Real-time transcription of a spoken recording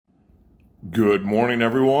Good morning,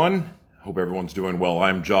 everyone. Hope everyone's doing well.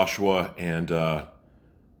 I'm Joshua, and I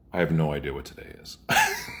have no idea what today is.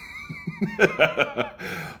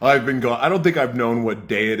 I've been gone. I don't think I've known what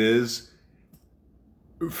day it is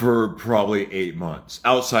for probably 8 months.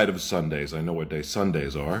 Outside of Sundays, I know what day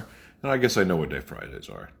Sundays are, and I guess I know what day Fridays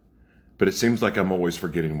are. But it seems like I'm always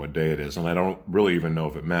forgetting what day it is, and I don't really even know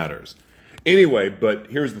if it matters. Anyway, but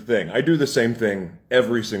here's the thing. I do the same thing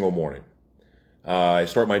every single morning. I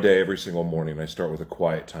start my day every single morning. I start with a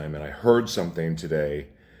quiet time, and I heard something today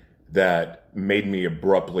that made me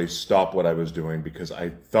abruptly stop what I was doing because I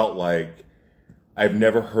felt like I've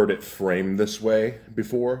never heard it framed this way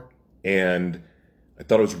before, and I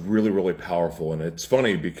thought it was really, really powerful. And it's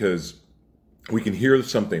funny because we can hear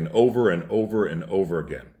something over and over and over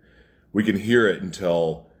again. We can hear it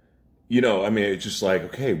until, I mean, it's just like,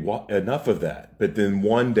 okay, enough of that. But then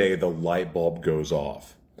one day the light bulb goes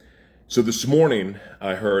off. So this morning,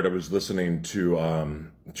 I was listening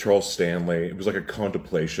to Charles Stanley. It was like a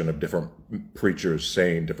contemplation of different preachers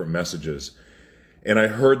saying different messages. And I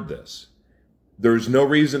heard this. There's no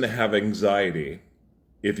reason to have anxiety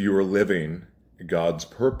if you are living God's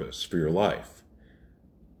purpose for your life.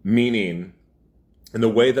 Meaning, and the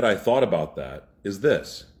way that I thought about that is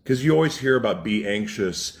this. Because you always hear about be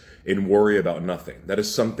anxious and worry about nothing. That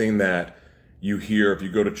is something that you hear if you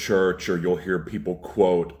go to church, or you'll hear people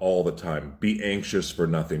quote all the time, be anxious for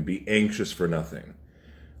nothing, be anxious for nothing.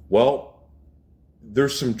 Well,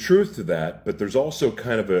 there's some truth to that, but there's also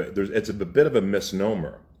it's a bit of a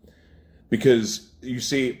misnomer. Because you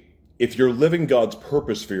see, if you're living God's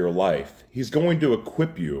purpose for your life, He's going to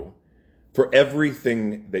equip you for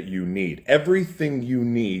everything that you need. Everything you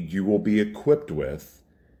need, you will be equipped with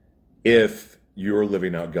if you're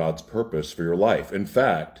living out God's purpose for your life. In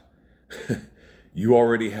fact, you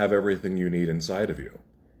already have everything you need inside of you.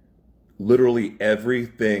 Literally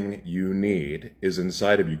everything you need is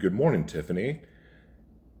inside of you. Good morning, Tiffany.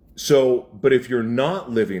 But if you're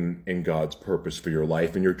not living in God's purpose for your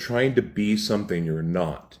life and you're trying to be something you're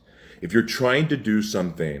not, if you're trying to do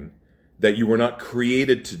something that you were not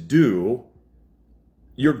created to do,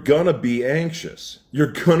 you're gonna be anxious.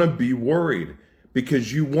 You're gonna be worried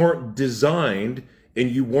because you weren't designed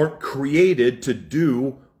and you weren't created to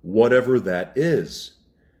do whatever that is.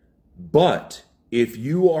 But if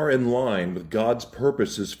you are in line with God's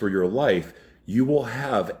purposes for your life, you will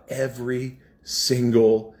have every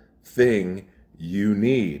single thing you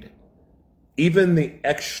need. Even the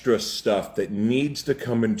extra stuff that needs to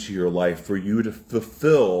come into your life for you to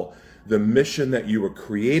fulfill the mission that you were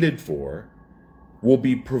created for will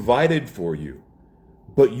be provided for you.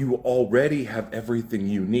 But you already have everything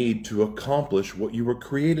you need to accomplish what you were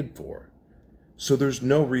created for. So there's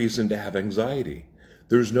no reason to have anxiety.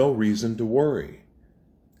 There's no reason to worry.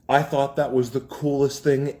 I thought that was the coolest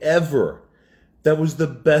thing ever. That was the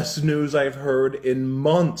best news I've heard in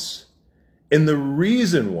months. And the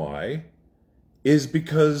reason why is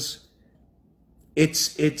because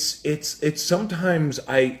it's sometimes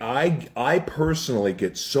I personally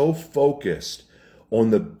get so focused on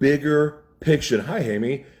the bigger picture. Hi,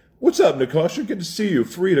 Amy. What's up, Nakasha? Good to see you.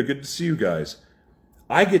 Frida, good to see you guys.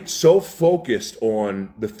 I get so focused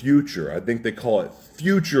on the future. I think they call it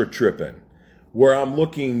future tripping, where I'm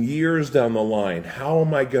looking years down the line. How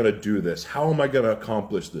am I going to do this? How am I going to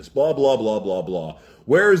accomplish this? Blah, blah, blah, blah, blah.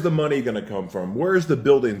 Where is the money going to come from? Where's the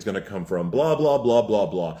buildings going to come from? Blah, blah, blah, blah,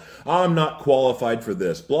 blah. I'm not qualified for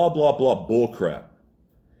this. Blah, blah, blah, bullcrap.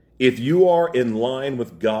 If you are in line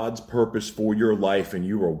with God's purpose for your life and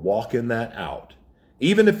you are walking that out,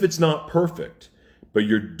 even if it's not perfect, but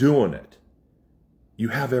you're doing it, you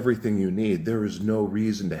have everything you need. There is no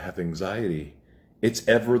reason to have anxiety. It's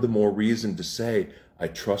ever the more reason to say, I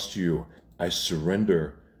trust you. I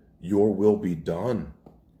surrender. Your will be done.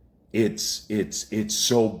 It's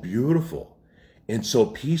so beautiful and so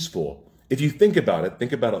peaceful. If you think about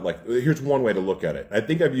it like, here's one way to look at it. I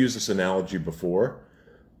think I've used this analogy before,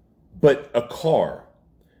 but a car,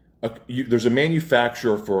 there's a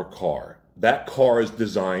manufacturer for a car. That car is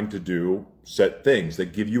designed to do set things. They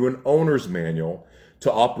give you an owner's manual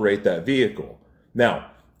to operate that vehicle. Now,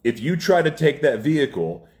 if you try to take that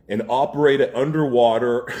vehicle and operate it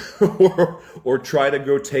underwater or try to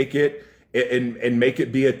go take it and make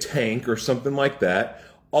it be a tank or something like that,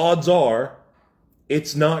 odds are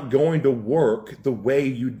it's not going to work the way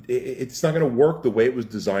it's not going to work the way it was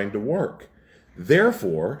designed to work.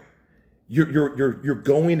 Therefore, you're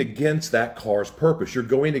going against that car's purpose. You're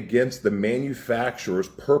going against the manufacturer's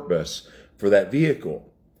purpose for that vehicle.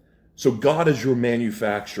 So God is your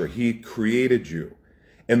manufacturer. He created you.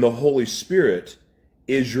 And the Holy Spirit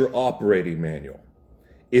is your operating manual.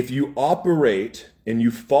 If you operate and you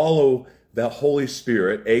follow that Holy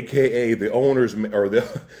Spirit, aka the owner's or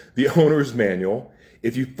the owner's manual,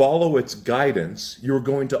 if you follow its guidance, you're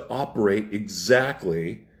going to operate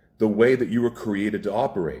exactly the way that you were created to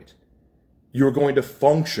operate. You're going to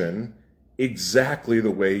function exactly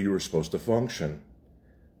the way you were supposed to function.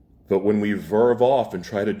 But when we verve off and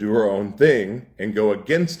try to do our own thing and go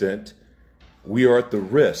against it, we are at the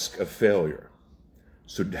risk of failure.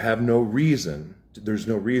 So there's no reason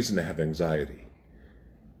to have anxiety.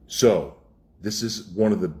 So this is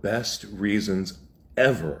one of the best reasons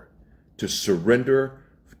ever to surrender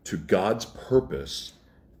to God's purpose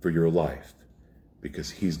for your life,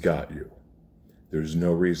 because He's got you. There's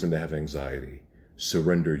no reason to have anxiety.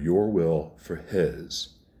 Surrender your will for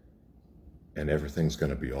His, and everything's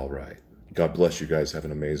going to be all right. God bless you guys. Have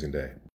an amazing day.